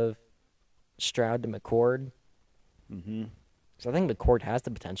 of Stroud to McCord. Mm-hmm. So I think McCord has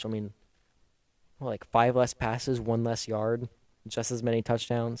the potential. I mean, like 5 less passes, 1 less yard, just as many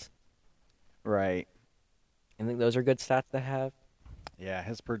touchdowns. Right. I think those are good stats to have. Yeah,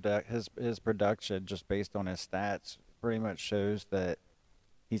 his production, just based on his stats, pretty much shows that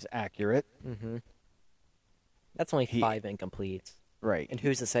he's accurate. Mm-hmm. That's only 5 incompletes. Right. And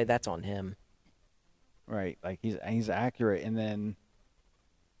who's to say that's on him? Right. Like he's accurate, and then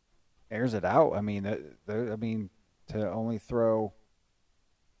airs it out. I mean, to only throw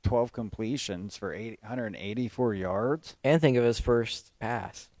 12 completions for 184 yards. And think of his first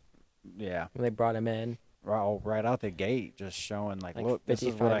pass. Yeah. When they brought him in. Right out the gate, just showing like look, this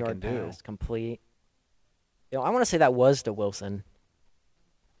is what I can do. Complete. I want to say that was to Wilson,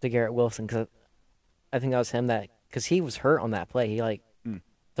 to Garrett Wilson, because I think that was him because he was hurt on that play. He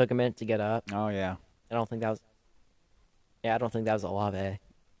took a minute to get up. Oh yeah. I don't think that was. Yeah, I don't think that was Olave.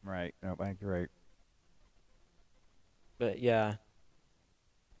 Right. No, I think you're right. But yeah,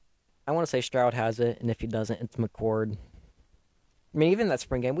 I want to say Stroud has it, and if he doesn't, it's McCord. I mean, even that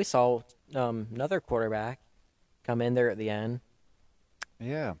spring game, we saw another quarterback come in there at the end.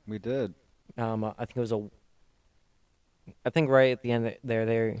 Yeah, we did. I think it was I think right at the end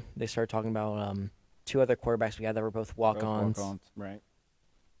there, they started talking about 2 other quarterbacks we had that were both walk-ons. Right.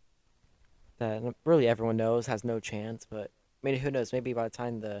 that really everyone knows has no chance. But I mean, who knows? Maybe by the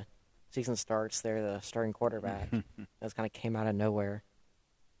time the season starts, they're the starting quarterback. That's kind of came out of nowhere.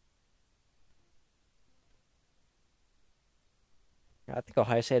 I think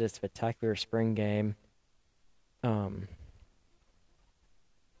Ohio State is a spectacular spring game.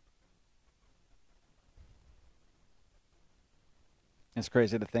 It's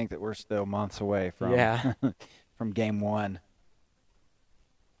crazy to think that we're still months away from Yeah. from game one.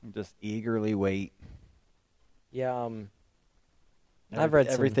 Just eagerly wait. Yeah. I've read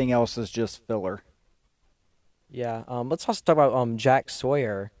everything else is just filler. Yeah. Let's also talk about Jack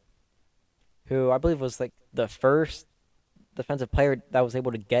Sawyer, who I believe was like the first defensive player that was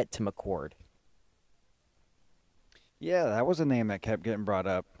able to get to McCord. Yeah, that was a name that kept getting brought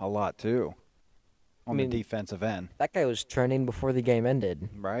up a lot too on the defensive end. That guy was trending before the game ended.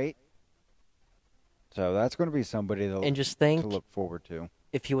 Right? So that's going to be somebody to look forward to.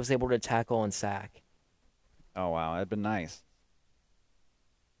 If he was able to tackle and sack. Oh, wow. That'd been nice.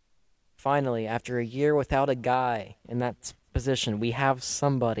 Finally, after a year without a guy in that position, we have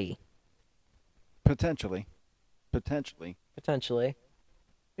somebody. Potentially. But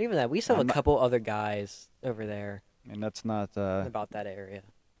even that, we still have a couple other guys over there. And that's not about that area.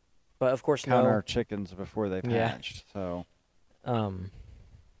 But of course, count our chickens before they've hatched. So,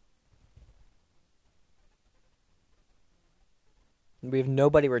 we have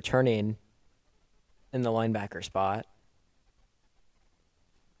nobody returning in the linebacker spot.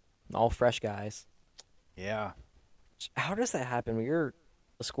 All fresh guys. Yeah. How does that happen when you're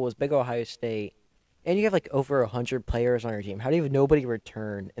a school as big as Ohio State and you have like over 100 players on your team? How do you have nobody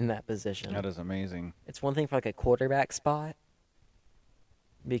return in that position? That is amazing. It's one thing for like a quarterback spot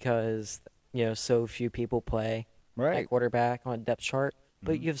because, so few people play at quarterback on a depth chart,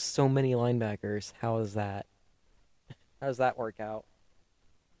 but you have so many linebackers. How does that work out?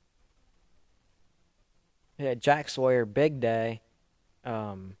 Yeah, Jack Sawyer, big day.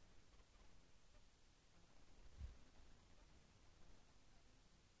 I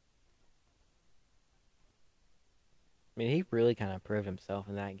mean, he really kind of proved himself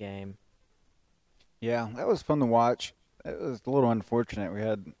in that game. Yeah, that was fun to watch. It was a little unfortunate. We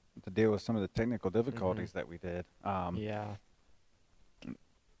had to deal with some of the technical difficulties that we did. Yeah.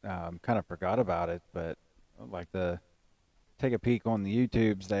 Kind of forgot about it, but I'd like to take a peek on the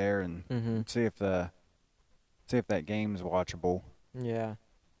YouTubes there and see if that game's watchable. Yeah.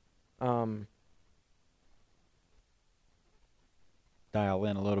 Dial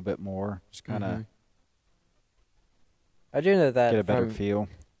in a little bit more, just kind of. I do know that get a better feel.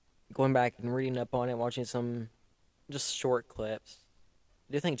 Going back and reading up on it, watching some just short clips.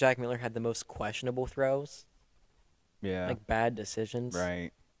 I do think Jack Miller had the most questionable throws. Yeah. Like bad decisions.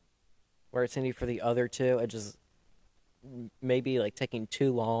 Right. Where it's any for the other two, it just maybe like taking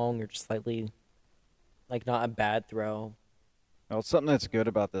too long or just slightly like not a bad throw. Well, something that's good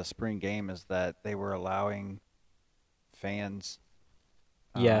about the spring game is that they were allowing fans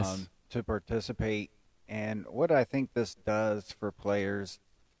to participate. And what I think this does for players,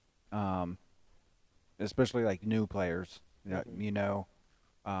 especially like new players,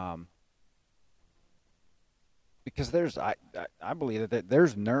 because I believe that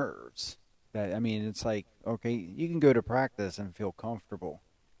there's nerves. It's like, okay, you can go to practice and feel comfortable.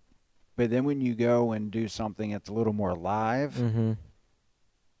 But then when you go and do something that's a little more live,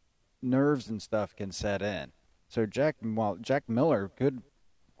 nerves and stuff can set in. So Jack Miller could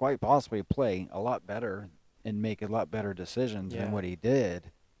quite possibly play a lot better and make a lot better decisions than what he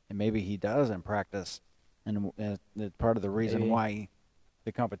did. And maybe he does in practice. And part of the reason why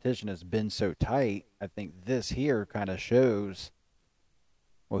the competition has been so tight, I think this here kind of shows,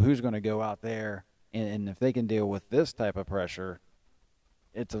 well, who's going to go out there. And if they can deal with this type of pressure,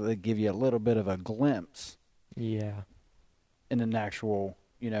 it'll give you a little bit of a glimpse. Yeah. In an actual,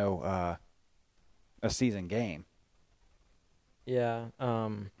 a season game. Yeah.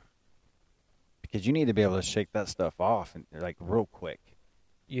 Because you need to be able to shake that stuff off and like real quick.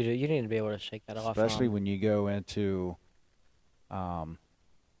 You do. You need to be able to shake that off. Especially when you go into,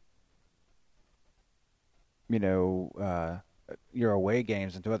 your away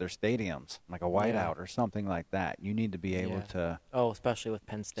games into other stadiums, like a whiteout or something like that. You need to be able to. Oh, especially with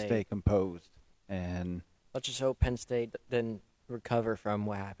Penn State. Stay composed. And let's just hope Penn State didn't recover from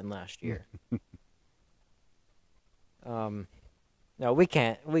what happened last year. No, we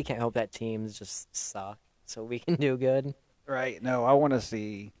can't hope that teams just suck so we can do good. Right. No, I want to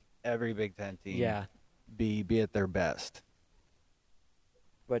see every Big Ten team be at their best.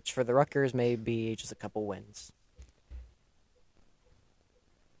 Which for the Rutgers may be just a couple wins.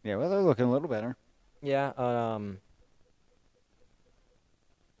 Yeah, well, they're looking a little better. Yeah.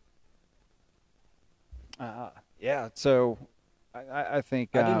 Yeah. So I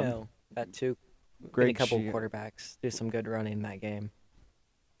think I do know that too. In a Greg couple Shield quarterbacks do some good running in that game.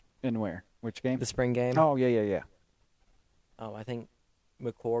 in where? Which game? The spring game. Oh, yeah. Oh, I think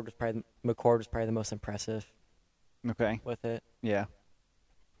McCord was probably the most impressive Okay. with it. Yeah.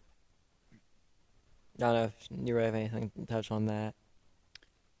 I don't know if you really have anything to touch on that.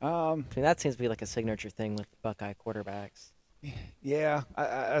 Um, I mean, that seems to be like a signature thing with Buckeye quarterbacks. yeah,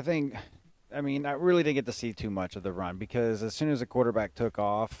 I think, I mean, I really didn't get to see too much of the run because as soon as the quarterback took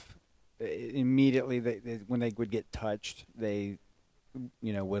off, immediately when they would get touched, they,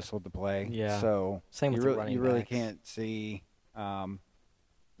 whistled the play. Yeah. So Same with the running you really backs. can't see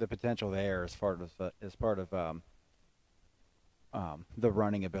the potential there as part of the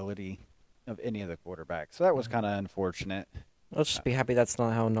running ability of any of the quarterbacks. So that was kind of unfortunate. Let's just be happy that's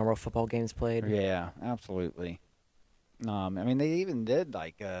not how normal football games played. Yeah, absolutely. I mean, they even did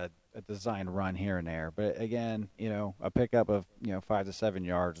like a design run here and there, but again, a pickup of 5 to 7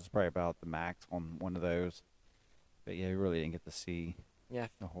 yards is probably about the max on one of those. But yeah, you really didn't get to see Yeah.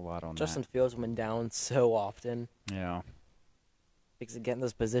 a whole lot on Justin Fields went down so often that. Yeah, because of getting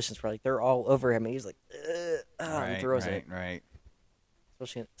those positions where like they're all over him and he's like, and throws it. right.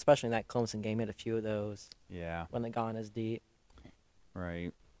 Especially in that Clemson game, he had a few of those Yeah, when they gone as deep.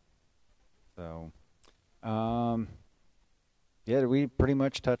 right. So, yeah, did we pretty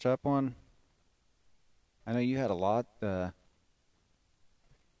much touch up on? I know you had a lot going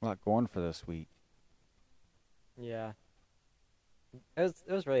for this week. Yeah. It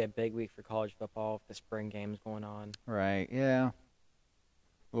was really a big week for college football with the spring games going on. Right. Yeah.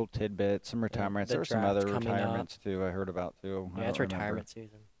 Little tidbits, some retirements. The There were some draft other coming up. retirements too. I heard about too. Yeah, it's retirement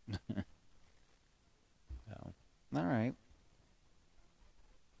season. So, all right.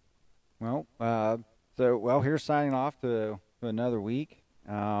 Well, here's signing off to another week.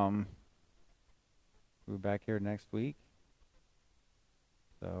 We'll be back here next week.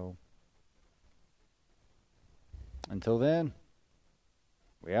 So, until then,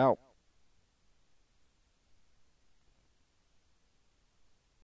 we out.